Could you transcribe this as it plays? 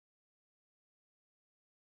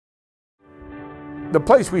The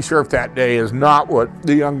place we surfed that day is not what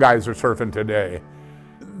the young guys are surfing today.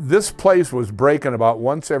 This place was breaking about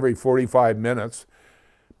once every 45 minutes,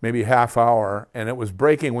 maybe half hour, and it was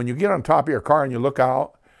breaking. When you get on top of your car and you look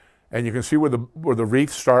out, and you can see where the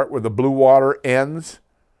reefs start, where the blue water ends,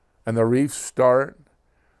 and the reefs start.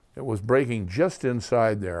 It was breaking just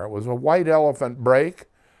inside there. It was a white elephant break.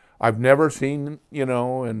 I've never seen, you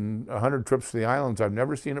know, in 100 trips to the islands, I've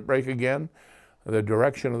never seen it break again. The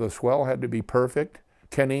direction of the swell had to be perfect.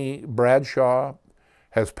 Kenny Bradshaw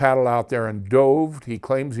has paddled out there and dove. He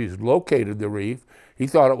claims he's located the reef. He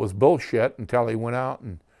thought it was bullshit until he went out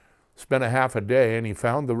and spent a half a day and he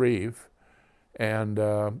found the reef.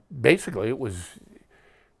 And basically it was,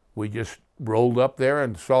 we just rolled up there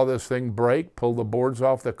and saw this thing break, pulled the boards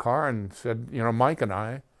off the car and said, you know, Mike and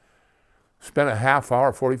I spent a half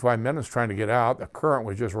hour, 45 minutes trying to get out. The current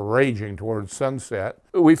was just raging towards sunset.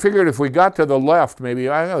 We figured if we got to the left, maybe,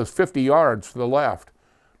 I think it was 50 yards to the left,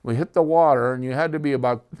 we hit the water and you had to be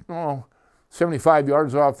about 75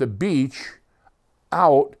 yards off the beach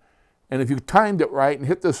out. And if you timed it right and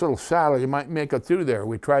hit this little saddle, you might make it through there.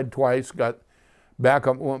 We tried twice, got back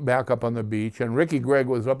up, went back up on the beach, and Ricky Gregg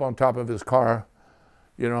was up on top of his car,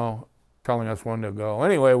 you know, telling us when to go.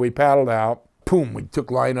 Anyway, we paddled out. Boom, we took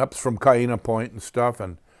lineups from Kaina Point and stuff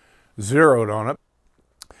and zeroed on it.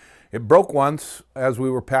 It broke once as we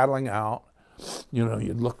were paddling out. You know,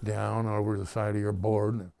 you'd look down over the side of your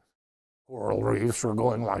board and coral reefs were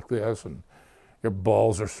going like this and your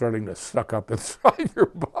balls are starting to suck up inside your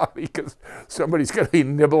body because somebody's going to be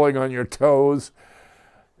nibbling on your toes.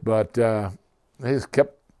 But they just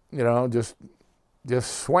kept, you know, just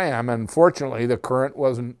swam. And fortunately, the current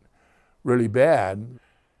wasn't really bad.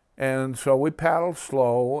 And so we paddled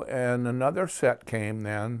slow, and another set came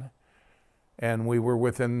then, and we were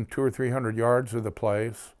within 200 or 300 yards of the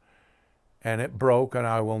place, and it broke, and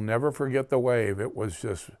I will never forget the wave. It was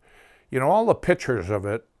just, you know, all the pictures of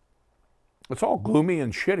it, it's all gloomy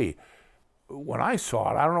and shitty. When I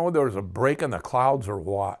saw it, I don't know whether there was a break in the clouds or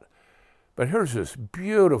what, but here's this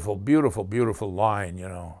beautiful, beautiful, beautiful line, you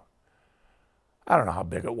know. I don't know how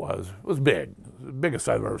big it was. It was big. It was the biggest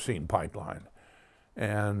I've ever seen pipeline.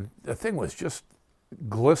 And the thing was just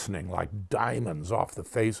glistening like diamonds off the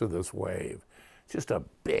face of this wave. Just a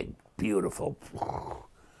big, beautiful,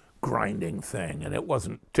 grinding thing. And it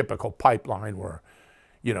wasn't typical pipeline where,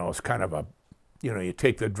 you know, it's kind of a, you know, you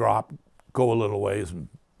take the drop, go a little ways and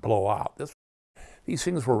blow out. These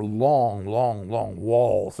things were long, long, long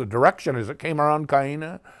walls. The direction as it came around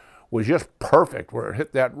Kaina was just perfect where it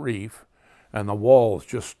hit that reef, and the walls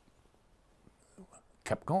just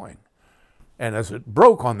kept going. And as it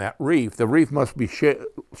broke on that reef, the reef must be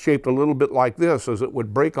shaped a little bit like this. As it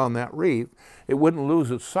would break on that reef, it wouldn't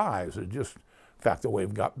lose its size. It just, in fact, the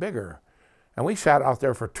wave got bigger. And we sat out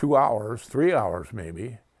there for 2 hours, 3 hours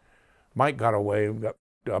maybe. Mike got away, got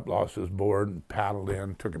up, lost his board, and paddled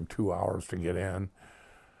in. Took him 2 hours to get in.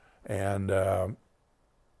 And I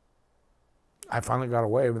finally got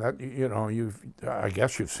away. That, you know, I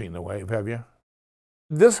guess you've seen the wave, have you?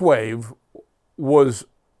 This wave was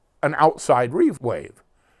an outside reef wave.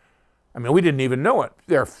 I mean, we didn't even know it.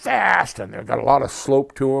 They're fast and they've got a lot of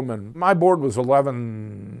slope to them. And my board was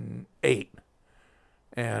 11.8,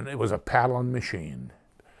 and it was a paddling machine.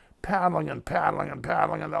 Paddling and paddling and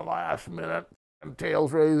paddling in the last minute, and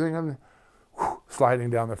tails raising and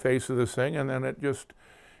sliding down the face of this thing. And then it just,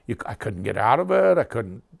 I couldn't get out of it. I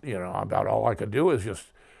couldn't, you know, about all I could do was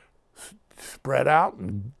just spread out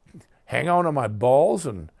and hang on to my balls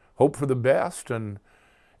and hope for the best. And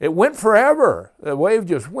it went forever. The wave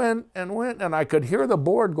just went, and I could hear the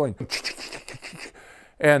board going,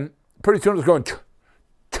 and pretty soon it was going,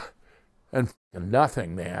 and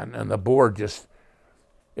nothing, man. And the board just,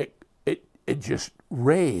 it just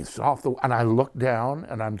raised off the, and I looked down,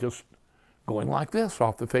 and I'm just going like this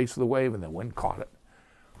off the face of the wave, and the wind caught it,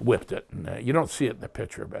 whipped it. And you don't see it in the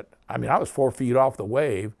picture, but I mean, I was 4 feet off the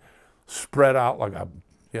wave, spread out like a,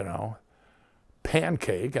 you know,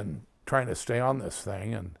 pancake, and trying to stay on this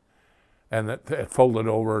thing, and it folded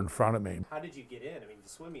over in front of me. How did you get in? I mean,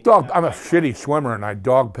 swimming. I'm a shitty swimmer, and I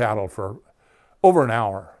dog paddled for over an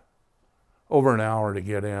hour. Over an hour to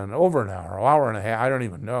get in. Over an hour and a half. I don't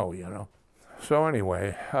even know, you know. So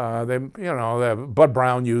anyway, Bud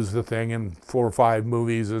Browne used the thing in 4 or 5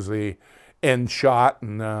 movies as the end shot,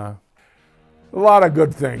 and a lot of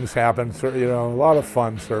good things happened. So, you know, a lot of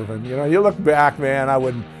fun surfing. You know, you look back, man, I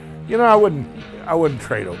wouldn't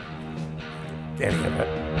trade any of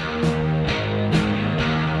it.